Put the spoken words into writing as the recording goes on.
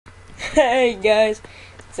Hey guys,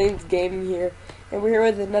 Saints Gaming here, and we're here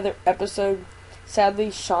with another episode.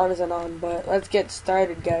 Sadly, Sean isn't on, but let's get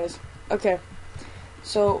started, guys. Okay,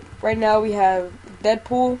 so right now we have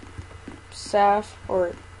Deadpool, Saf,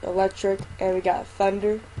 or Electric, and we got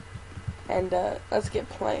Thunder, and let's get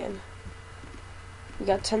playing. We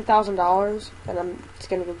got $10,000, and I'm just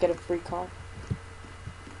gonna go get a free car.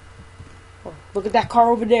 Oh, look at that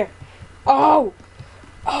car over there. Oh,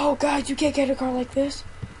 guys, you can't get a car like this.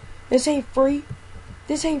 This ain't free.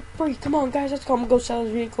 This ain't free. Come on, guys. Let's go. I'm going to go sell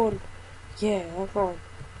this vehicle. And yeah, come on.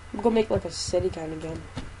 I'm going to make like a city kind of game.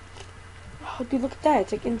 Oh, dude, look at that.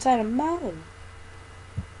 It's like inside a mountain.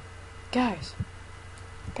 Guys,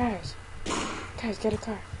 get a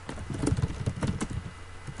car.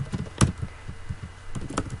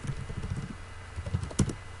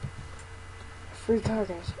 Free car,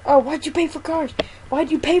 guys. Oh, why'd you pay for cars?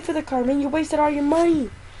 Why'd you pay for the car, man? You wasted all your money.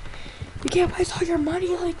 You can't waste all your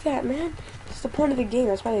money like that, man. That's the point of the game.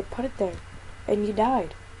 That's why they put it there. And you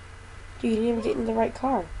died. Dude, you didn't even get in the right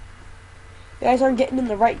car. You guys aren't getting in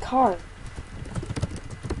the right car.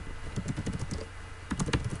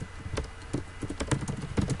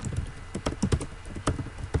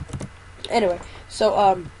 Anyway,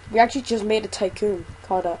 so, we actually just made a tycoon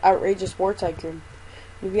called Outrageous War Tycoon.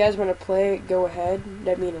 If you guys want to play it, go ahead.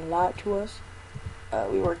 That'd mean a lot to us.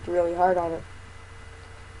 We worked really hard on it.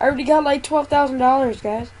 I already got like $12,000,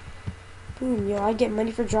 guys. Boom, yo, I get money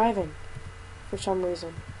for driving. For some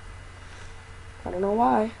reason. I don't know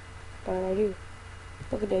why, but I do.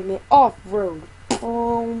 Look at that, man. Off-road.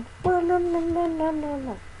 Boom.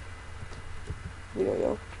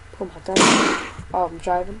 Yo. Oh my god. Oh, I'm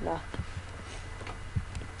driving? Nah.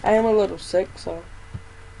 I am a little sick, so.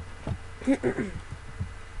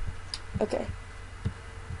 Okay.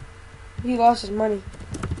 He lost his money.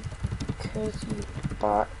 Because he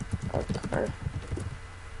bought a car.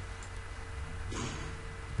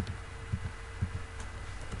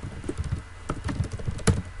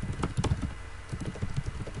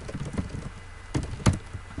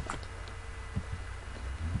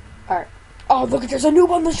 Alright. Oh, look, there's a noob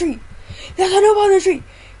on the street. There's a noob on the street.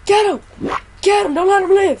 Get him. Get him. Don't let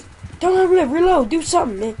him live. Don't let him live. Reload. Do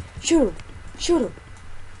something, man. Shoot him. Shoot him.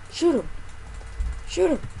 Shoot him.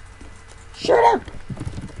 Shoot him. Shoot him.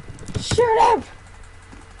 Shoot him.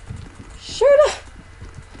 Shoot him.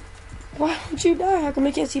 Why don't you die? How come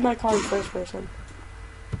I can't see my car in first person?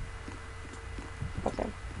 Okay.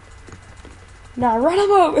 Now run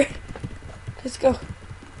him over. Let's go.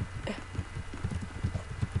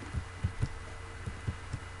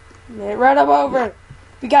 Man, run him over.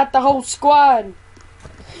 We got the whole squad.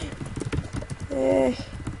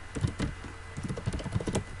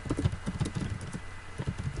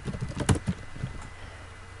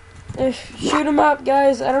 Shoot him up,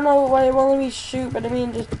 guys. I don't know why it won't let me shoot, but I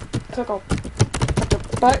mean, just click on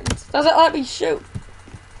the buttons. Doesn't let me shoot.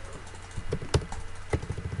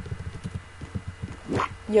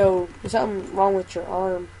 Yo, there's something wrong with your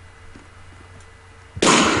arm.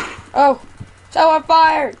 Oh, someone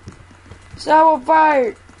fired. Someone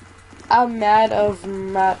fired. I'm mad.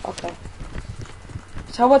 Okay.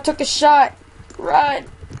 Someone took a shot. Run.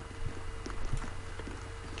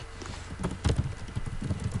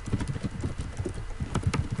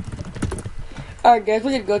 Alright, guys, we're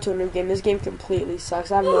gonna go to a new game. This game completely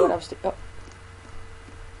sucks. I don't know what I was doing. Oh.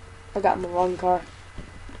 I got my wrong car.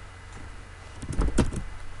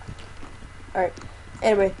 Alright.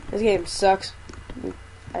 Anyway, this game sucks.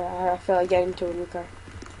 I feel like getting into a new car.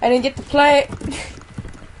 I didn't get to play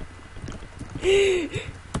it.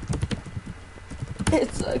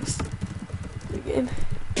 It sucks. The game.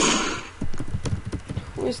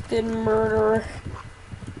 Twisted Murderer.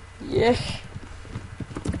 Yeah.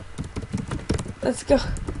 Let's go.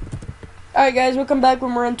 Alright, guys, we'll come back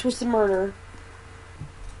when we're on Twisted Murder.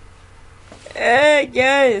 Hey,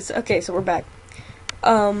 guys. Okay, so we're back.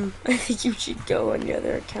 I think you should go on your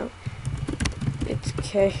other account. It's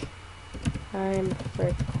okay. I'm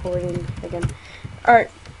recording again. Alright.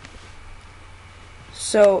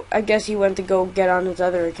 So, I guess he went to go get on his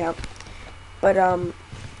other account. But,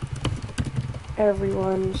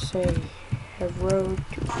 everyone say hello to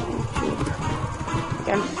YouTube.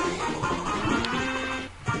 Again.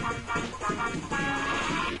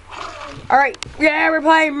 Alright, yeah, we're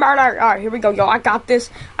playing murder. Alright, here we go, yo. I got this.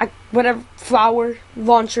 Whatever, flower,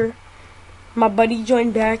 launcher. My buddy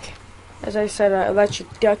joined back. As I said,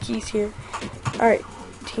 Electric Ducky's here. Alright,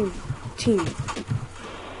 team.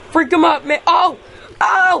 Freak him up, man. Oh!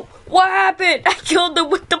 What happened? I killed him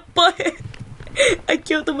with the button. I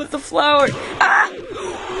killed him with the flower. Ah!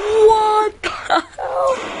 What the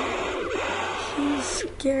hell? He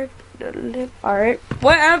scared Alright,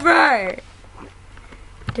 whatever!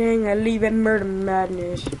 Dang, I leave it murder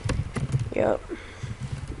madness. Yep.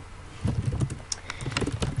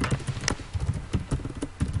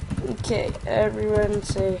 Okay, everyone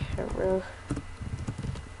say hello.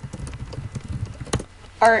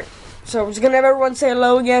 Alright, so we're just gonna have everyone say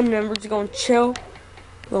hello again, and then we're just gonna chill.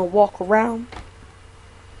 We're gonna walk around.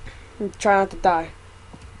 And try not to die.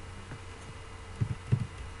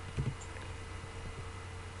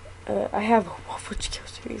 I have a wolf which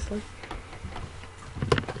kills too easily.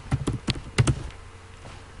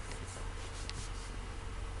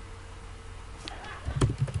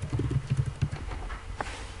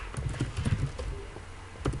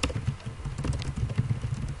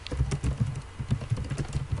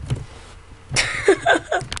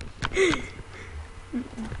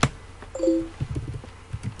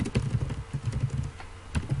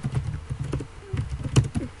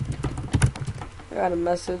 I got a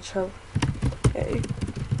message. Hey.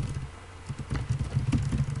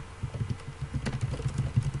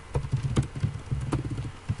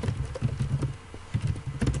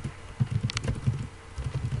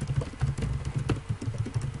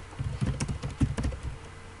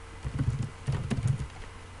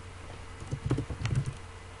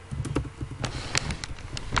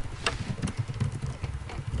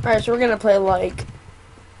 Alright, so we're gonna play like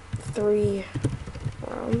 3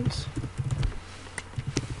 rounds.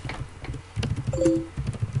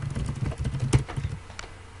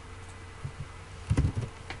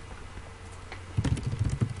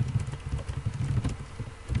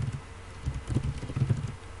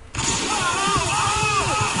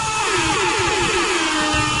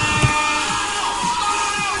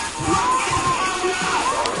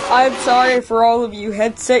 I'm sorry for all of you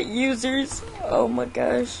headset users. Oh my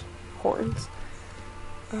gosh. Horns.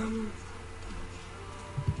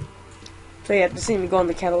 So yeah, to see me go on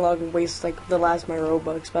the catalog and waste like the last of my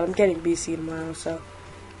Robux, but I'm getting BC tomorrow, so.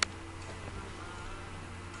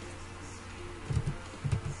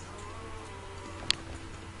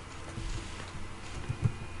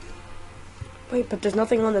 Wait, but there's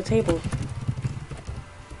nothing on the table.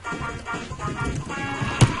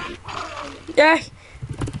 Yeah.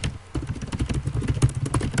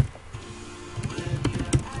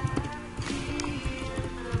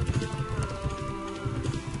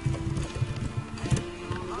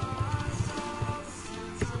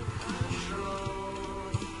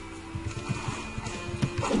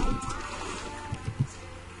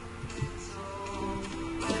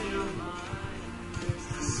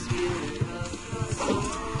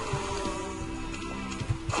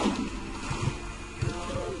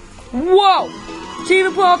 Whoa! She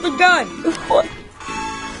even pulled out the gun! What?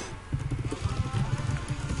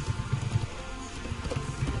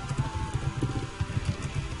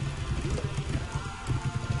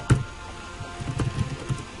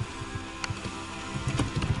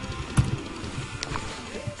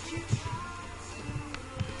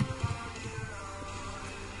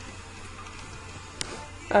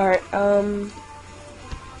 Alright,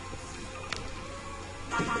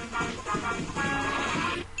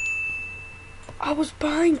 I was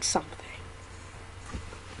buying something.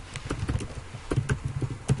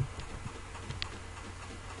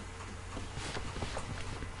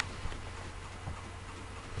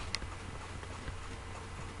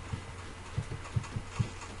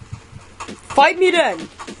 Fight me then!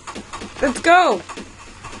 Let's go!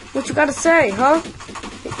 What you gotta say, huh?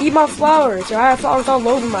 Eat my flowers, or I have flowers all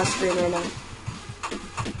over my screen right now.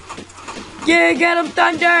 Yeah, get him,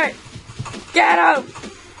 Thunder! Get him!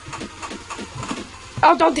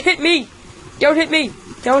 Oh, don't hit me! Don't hit me!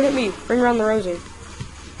 Don't hit me! Bring around the rosy.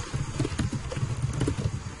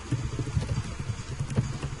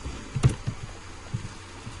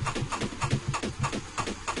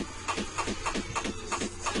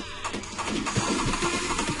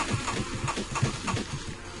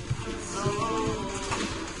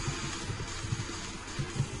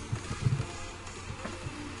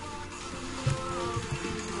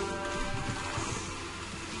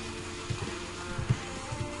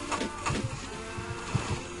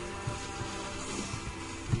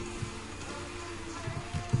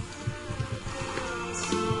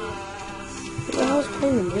 Who the hell's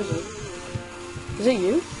playing the music? Is it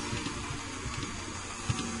you?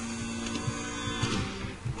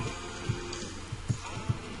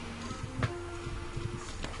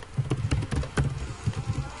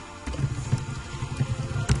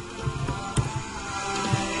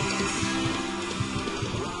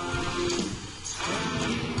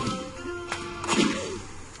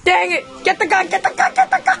 Dang it! Get the gun! Get the gun! Get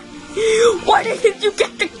the gun! Why didn't you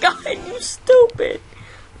get the gun? You stupid!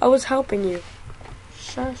 I was helping you.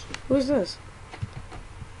 Shush. Who's this?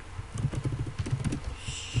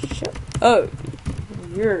 Shut. Oh,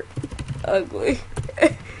 you're ugly.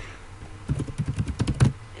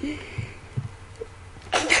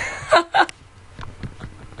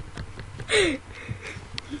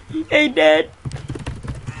 Hey, Dad.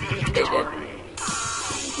 Hey, Dad.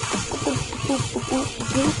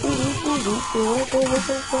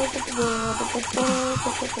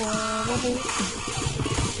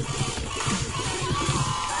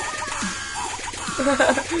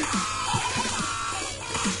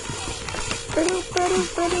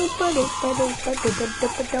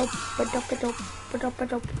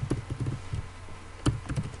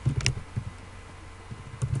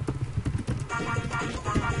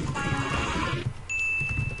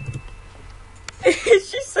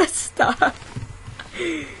 She said stop.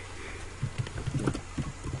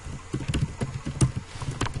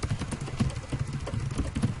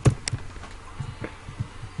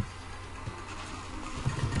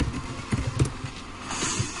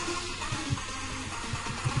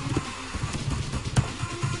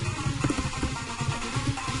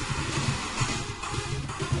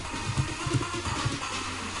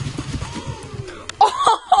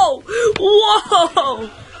 Oh! Whoa!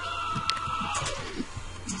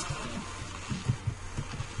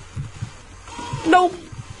 Nope.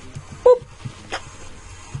 Boop.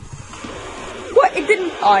 What? It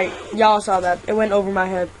didn't. Alright, y'all saw that. It went over my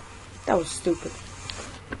head. That was stupid.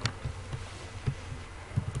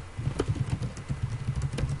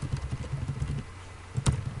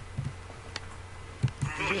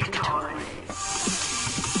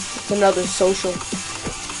 It's another social.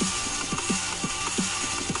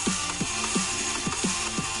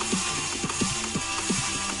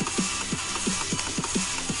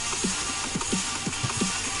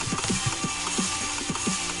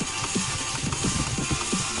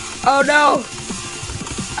 Oh no!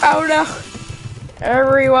 Oh no!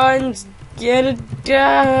 Everyone's gonna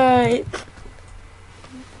die!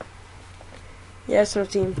 Yes, no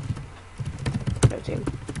team. No team.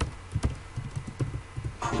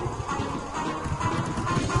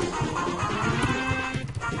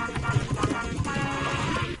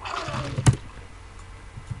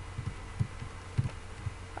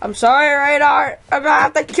 I'm sorry, Radar. I'm gonna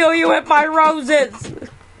have to kill you with my roses!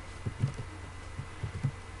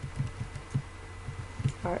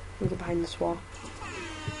 Alright, we get behind this wall.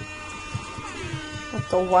 Have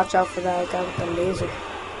to watch out for that guy with the laser.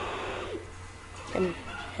 And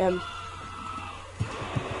him.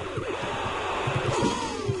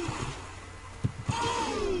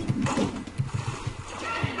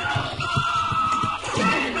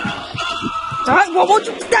 Alright, well, won't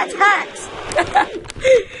you? That's hacks!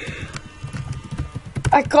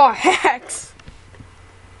 I got hacks!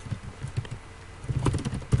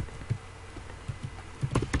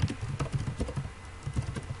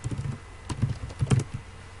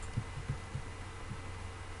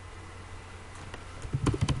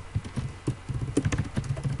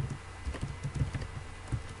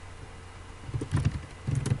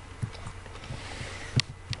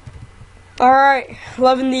 Alright,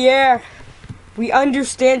 love in the air. We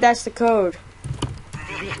understand that's the code.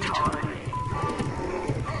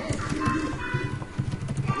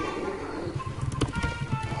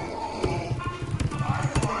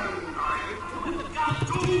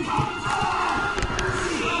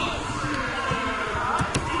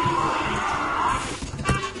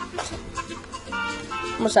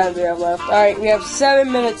 How much time do we have left? Alright, we have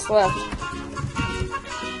 7 minutes left.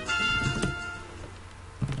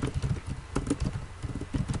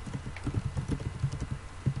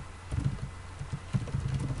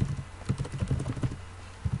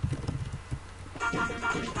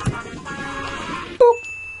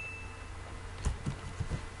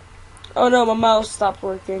 Oh no, my mouse stopped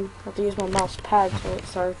working. I have to use my mouse pad so it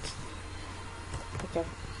starts. Okay.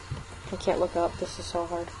 I can't look up. This is so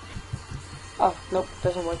hard. Oh, nope.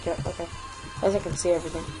 Doesn't work yet. Okay. At least I can see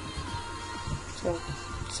everything. So,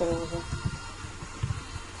 sit over here.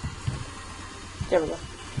 There we go.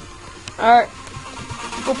 Alright.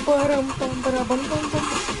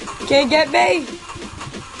 Can't get me!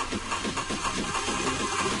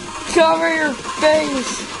 Cover your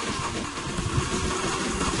face!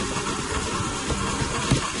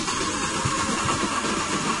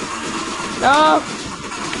 No!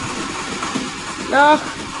 No!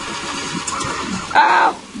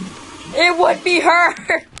 Ow! It would be her!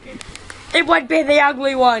 It would be the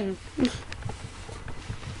ugly one!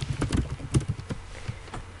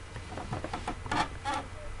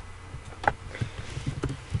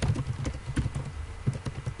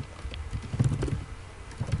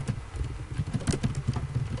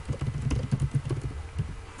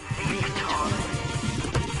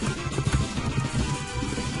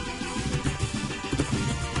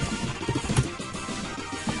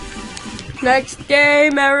 Next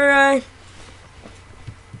game, everyone.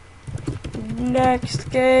 Next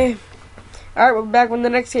game. Alright, we'll be back when the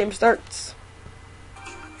next game starts.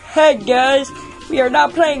 Hey guys, we are now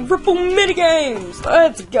playing Ripple Minigames.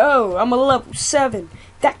 Let's go. I'm a level 7.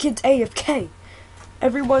 That kid's AFK.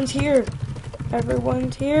 Everyone's here.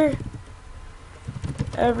 Everyone's here.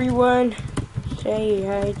 Everyone, say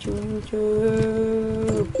hi to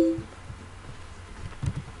YouTube.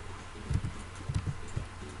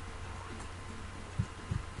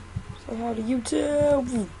 Say hi to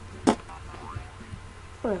YouTube. I'm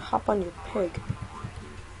gonna hop on your pig.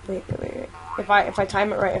 Wait. If I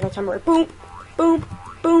time it right, boom, boom,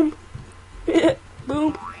 boom,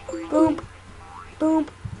 boom, boom, boom,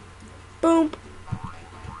 boom,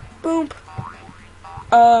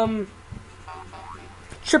 boom.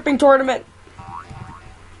 Tripping tournament.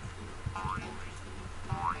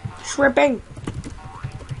 Tripping.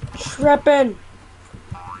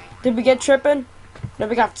 Did we get tripping? No,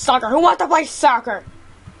 we got soccer. Who wants to play soccer?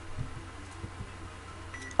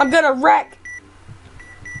 I'm gonna wreck.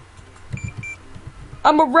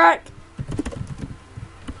 I'm a wreck.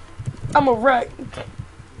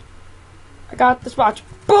 I got this watch.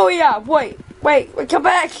 Booyah! Wait, come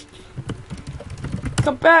back.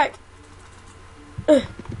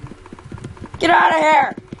 Get out of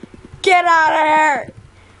here!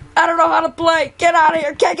 I don't know how to play. Get out of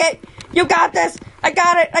here! Kick it! You got this! I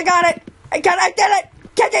got it! I did it!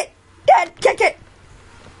 Kick it! Dad, kick it!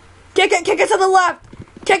 Kick it to the left!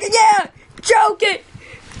 Kick it! Yeah! Choke it!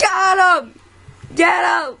 Got him! Get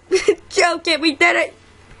him! Choke it! We did it!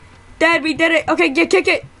 Dad, we did it! Okay, kick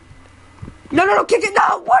it! No, kick it!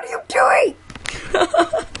 No! What are you doing?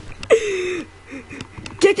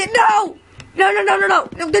 Kick it! No!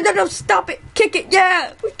 No, stop it! Kick it!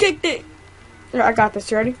 Yeah! We kicked it! I got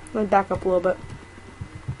this, you ready? Let me back up a little bit.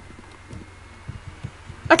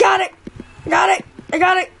 I got it!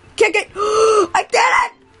 Kick it! I did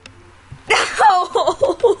it! No!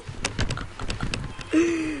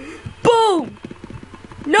 Boom!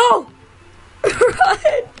 No!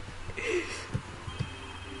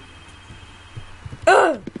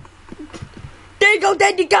 Run! There you go,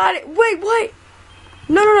 Dad, you got it! Wait, what?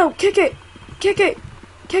 No, kick it!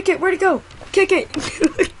 Where'd it go? Kick it!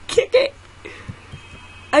 Kick it!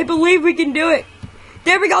 I believe we can do it!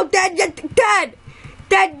 There we go, Dad!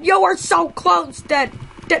 Dad, you are so close, Dad!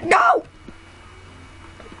 No!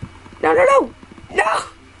 No!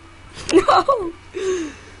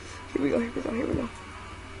 Here we go.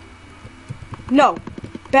 No!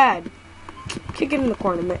 Bad. Kick it in the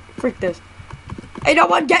corner, man. Freak this. Hey, no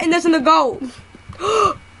one getting this in the goal!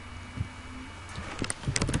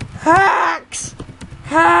 Hacks!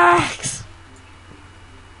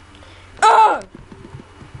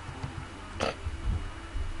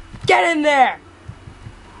 Get in there!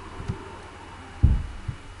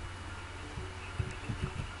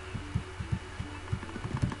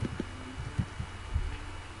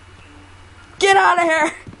 Get out of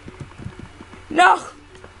here! No!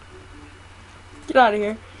 Get out of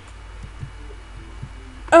here.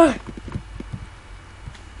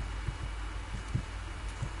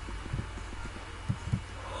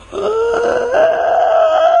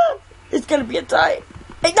 It's gonna be a tie.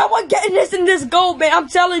 Ain't no one getting this in this goal, man. I'm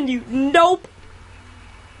telling you. Nope.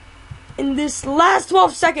 In this last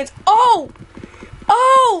 12 seconds. Oh!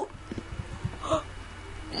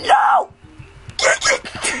 No!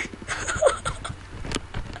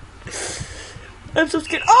 I'm so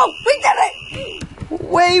scared. Oh, we did it!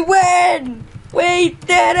 We win! We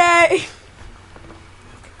did it!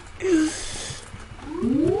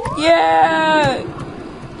 Yeah!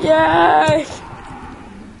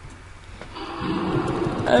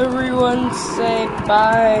 Everyone say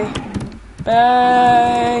bye.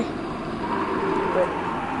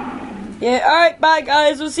 Yeah, alright, bye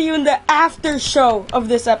guys. We'll see you in the after show of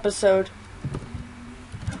this episode.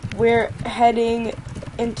 We're heading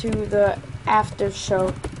into the after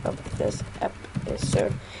show of this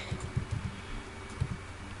episode.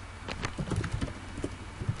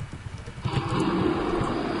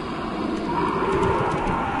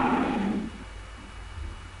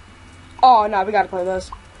 Oh, no, we gotta play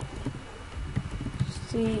this.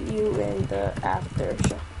 See you in the after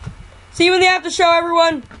show. See you in the after show,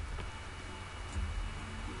 everyone!